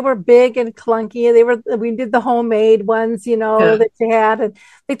 but they were big and clunky. We did the homemade ones, that you had, and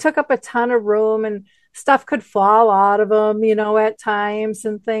they took up a ton of room, and stuff could fall out of them, at times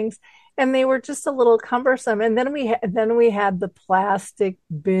and things. And they were just a little cumbersome. And then we had the plastic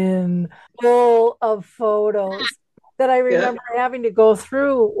bin full of photos that I remember having to go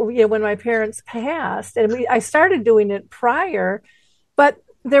through, when my parents passed. And I started doing it prior, but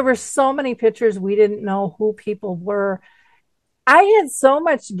there were so many pictures we didn't know who people were. I had so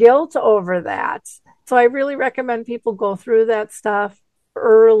much guilt over that. So I really recommend people go through that stuff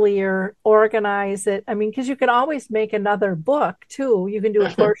earlier, organize it. I mean, because you can always make another book too. You can do a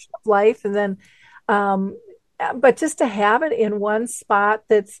portion of life, and then, but just to have it in one spot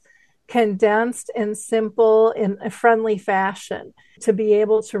that's condensed and simple in a friendly fashion to be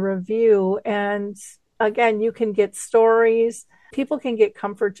able to review. And again, you can get stories. People can get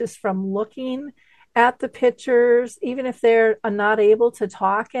comfort just from looking at the pictures, even if they're not able to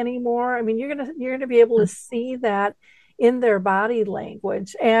talk anymore. I mean, you're gonna be able to see that in their body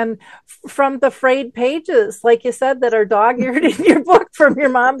language, and from the frayed pages, like you said, that are dog-eared in your book from your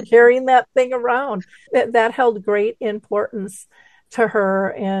mom carrying that thing around. That held great importance to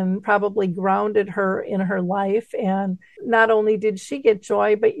her and probably grounded her in her life. And not only did she get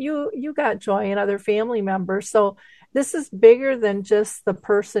joy, but you got joy in other family members. So this is bigger than just the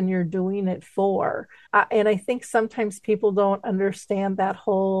person you're doing it for. And I think sometimes people don't understand that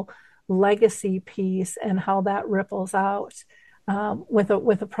whole legacy piece and how that ripples out with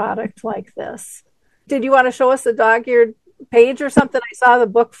a product like this. Did you want to show us a dog-eared page or something? I saw the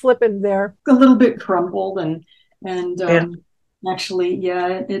book flipping there. A little bit crumbled and actually,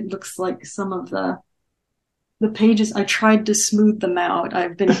 it looks like some of the pages, I tried to smooth them out.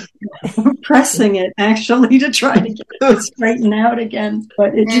 I've been pressing it actually to try to get it to straighten out again.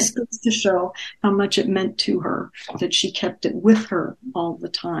 But it just goes to show how much it meant to her that she kept it with her all the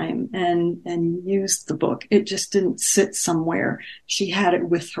time and used the book. It just didn't sit somewhere. She had it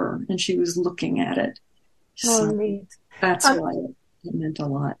with her and she was looking at it. So neat. That's why it meant a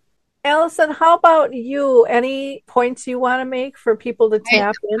lot. Allison, how about you? Any points you want to make for people to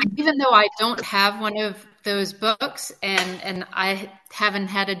tap in? Even though I don't have one of those books and I haven't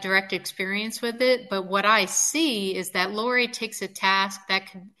had a direct experience with it, but what I see is that Lori takes a task that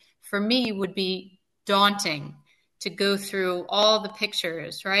for me would be daunting, to go through all the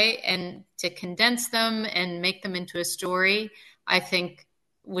pictures, right? And to condense them and make them into a story, I think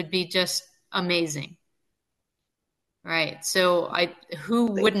would be just amazing. Right. So who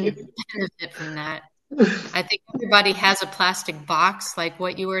wouldn't benefit from that? I think everybody has a plastic box, like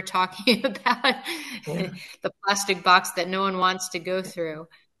what you were talking about, the plastic box that no one wants to go through.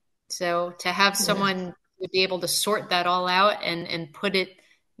 So to have someone to be able to sort that all out and put it,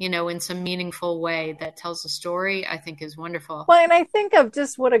 in some meaningful way that tells a story, I think is wonderful. Well, and I think of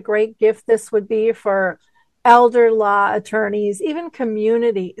just what a great gift this would be for elder law attorneys, even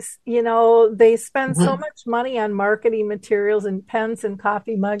communities. They spend so much money on marketing materials and pens and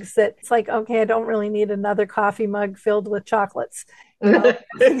coffee mugs that it's like, okay, I don't really need another coffee mug filled with chocolates.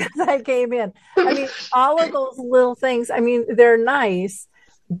 Because I came in. I mean, all of those little things, I mean, they're nice,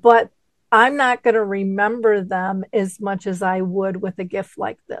 but I'm not going to remember them as much as I would with a gift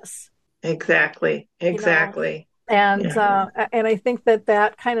like this. Exactly. And I think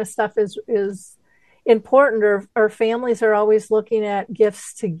that kind of stuff is important, or families are always looking at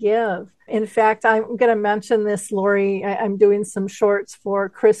gifts to give. In fact, I'm going to mention this, Lori. I'm doing some shorts for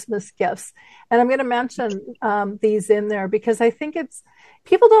Christmas gifts, and I'm going to mention these in there because I think it's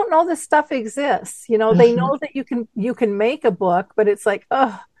people don't know this stuff exists. You know, they know that you can make a book, but it's like,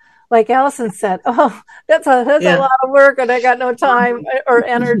 oh, like Allison said, oh, that's a lot of work, and I got no time or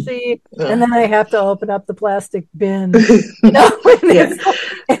energy, and then I have to open up the plastic bin, you know,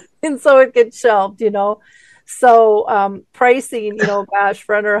 and so it gets shelved, you know. So pricing, you know, gosh,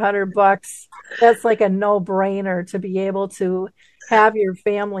 for under $100, that's like a no-brainer to be able to have your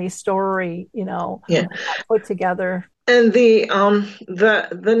family story, you know, put together. And the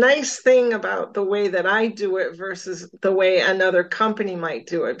nice thing about the way that I do it versus the way another company might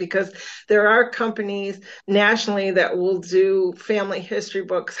do it, because there are companies nationally that will do family history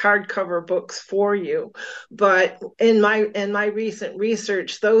books, hardcover books for you. But in my recent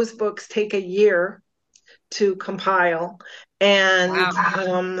research, those books take a year to compile,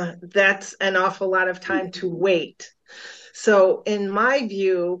 and that's an awful lot of time to wait. So in my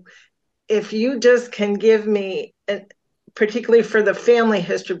view, if you just can give me, particularly for the family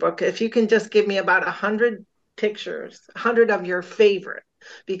history book, if you can just give me about 100 pictures, 100 of your favorite,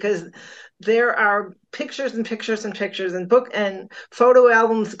 because there are pictures and pictures and pictures and book and photo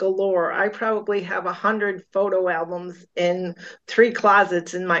albums galore. I probably have 100 photo albums in 3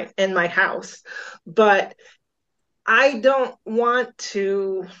 closets in my house, but I don't want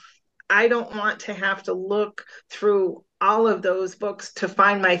to have to look through all of those books to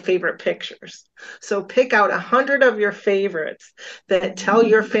find my favorite pictures. So pick out 100 of your favorites that tell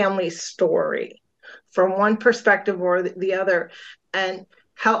your family's story from one perspective or the other, and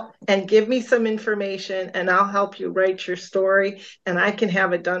help and give me some information, and I'll help you write your story, and I can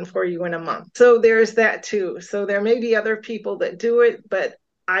have it done for you in a month. So there's that too. So there may be other people that do it, but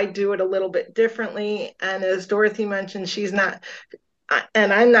I do it a little bit differently. And as Dorothy mentioned, she's not,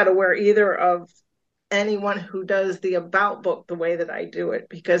 and I'm not aware either of anyone who does the About book the way that I do it,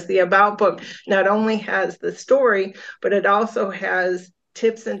 because the About book not only has the story, but it also has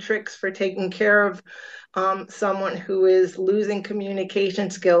tips and tricks for taking care of someone who is losing communication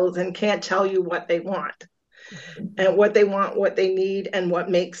skills and can't tell you what they want, what they need, and what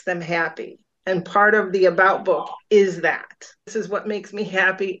makes them happy. And part of the About book is that. This is what makes me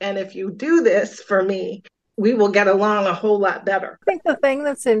happy. And if you do this for me, we will get along a whole lot better. I think the thing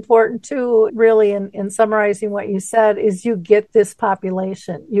that's important too, really, in summarizing what you said, is you get this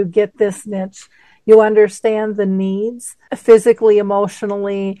population, you get this niche, you understand the needs physically,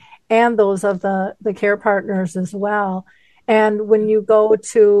 emotionally, and those of the care partners as well. And when you go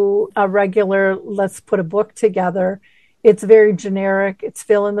to a regular, let's put a book together, it's very generic. It's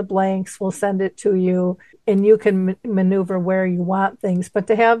fill in the blanks. We'll send it to you, and you can maneuver where you want things. But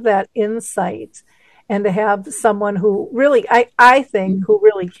to have that insight, and to have someone who really, I think, who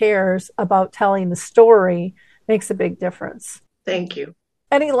really cares about telling the story, makes a big difference. Thank you.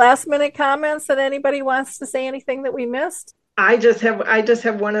 Any last minute comments that anybody wants to say? Anything that we missed? I just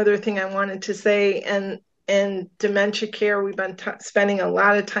have one other thing I wanted to say. And in dementia care, we've been spending a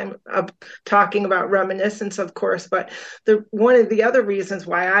lot of time talking about Reminiscence, of course, but one of the other reasons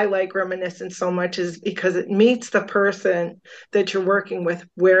why I like Reminiscence so much is because it meets the person that you're working with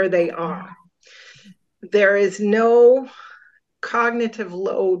where they are. There is no cognitive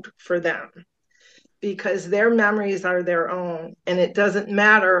load for them because their memories are their own, and it doesn't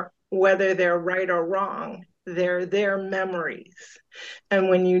matter whether they're right or wrong. They're their memories. And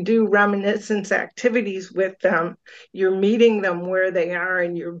when you do reminiscence activities with them, you're meeting them where they are,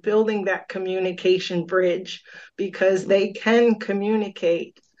 and you're building that communication bridge, because they can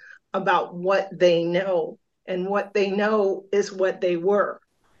communicate about what they know, and what they know is what they were.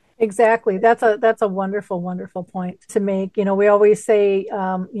 Exactly. That's a wonderful, wonderful point to make. You know, we always say,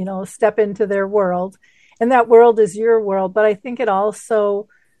 step into their world, and that world is your world. But I think it also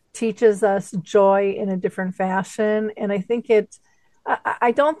teaches us joy in a different fashion. And I think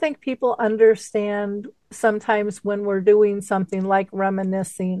I don't think people understand sometimes when we're doing something like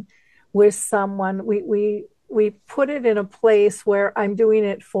reminiscing with someone, we put it in a place where I'm doing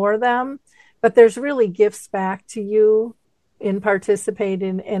it for them, but there's really gifts back to you in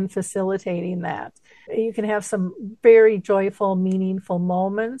participating and facilitating that. You can have some very joyful, meaningful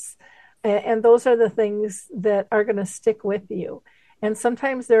moments, and those are the things that are going to stick with you. And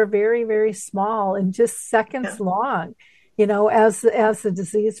sometimes they're very, very small and just seconds long, you know, as the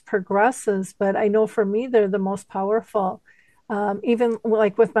disease progresses. But I know for me, they're the most powerful. Even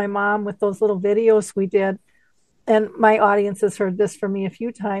like with my mom, with those little videos we did, and my audience has heard this from me a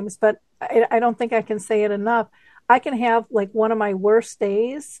few times, but I don't think I can say it enough. I can have like one of my worst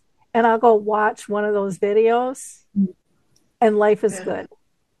days, and I'll go watch one of those videos, and life is good.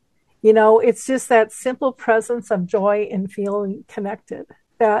 It's just that simple presence of joy and feeling connected,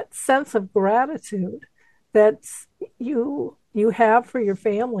 that sense of gratitude that you have for your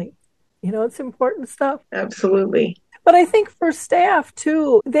family. It's important stuff. Absolutely. But I think for staff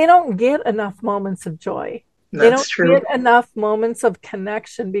too, they don't get enough moments of joy. They don't get enough moments of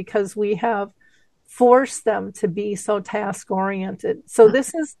connection because we have forced them to be so task oriented. So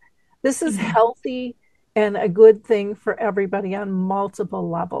this is healthy and a good thing for everybody on multiple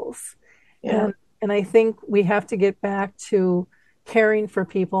levels. And I think we have to get back to caring for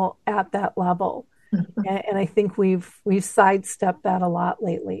people at that level. And I think we've sidestepped that a lot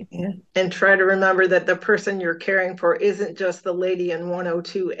lately. Yeah. And try to remember that the person you're caring for isn't just the lady in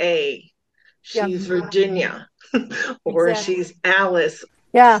 102A. She's Virginia or she's Alice.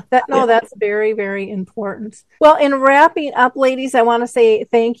 Yeah, that's very, very important. Well, in wrapping up, ladies, I want to say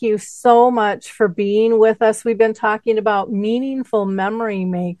thank you so much for being with us. We've been talking about meaningful memory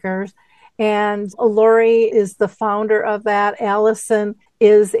makers, and Lori is the founder of that. Allison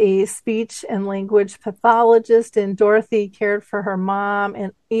is a speech and language pathologist, and Dorothy cared for her mom,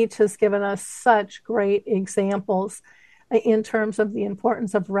 and each has given us such great examples in terms of the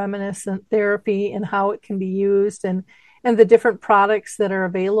importance of reminiscent therapy and how it can be used, and the different products that are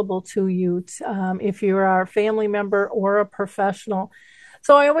available to you if you are a family member or a professional.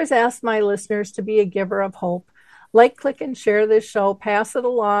 So I always ask my listeners to be a giver of hope. Like, click, and share this show. Pass it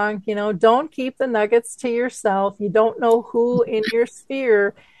along. Don't keep the nuggets to yourself. You don't know who in your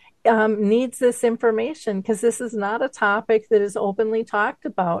sphere needs this information, because this is not a topic that is openly talked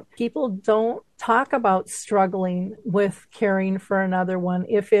about. People don't talk about struggling with caring for another one,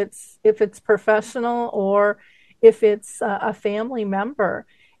 if it's professional or if it's a family member.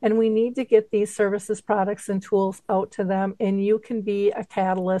 And we need to get these services, products, and tools out to them. And you can be a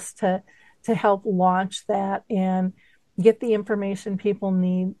catalyst to help launch that and get the information people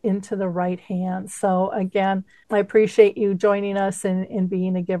need into the right hands. So again, I appreciate you joining us and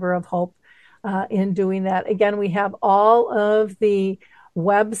being a giver of hope in doing that. Again, we have all of the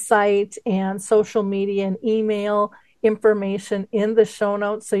website and social media and email information in the show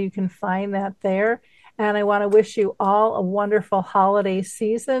notes, so you can find that there. And I want to wish you all a wonderful holiday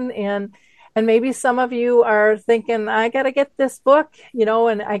season. And maybe some of you are thinking, I got to get this book,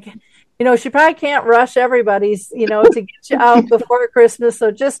 and she probably can't rush everybody's, to get you out before Christmas. So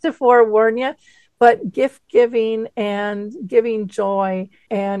just to forewarn you, but gift giving and giving joy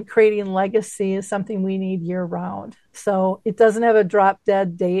and creating legacy is something we need year round. So it doesn't have a drop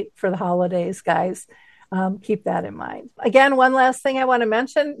dead date for the holidays, guys. Keep that in mind. Again, one last thing I want to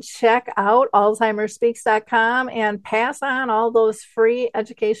mention, check out alzheimersspeaks.com and pass on all those free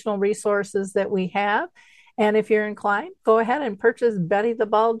educational resources that we have. And if you're inclined, go ahead and purchase Betty the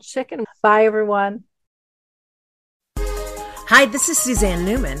Bald Chicken. Bye, everyone. Hi, this is Suzanne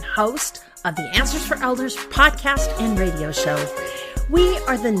Newman, host of the Answers for Elders podcast and radio show. We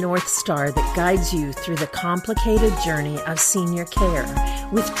are the North Star that guides you through the complicated journey of senior care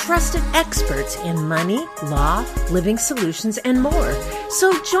with trusted experts in money, law, living solutions, and more.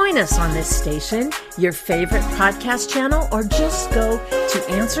 So join us on this station, your favorite podcast channel, or just go to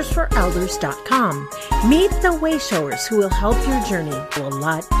AnswersForElders.com. Meet the Wayshowers who will help your journey go a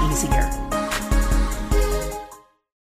lot easier.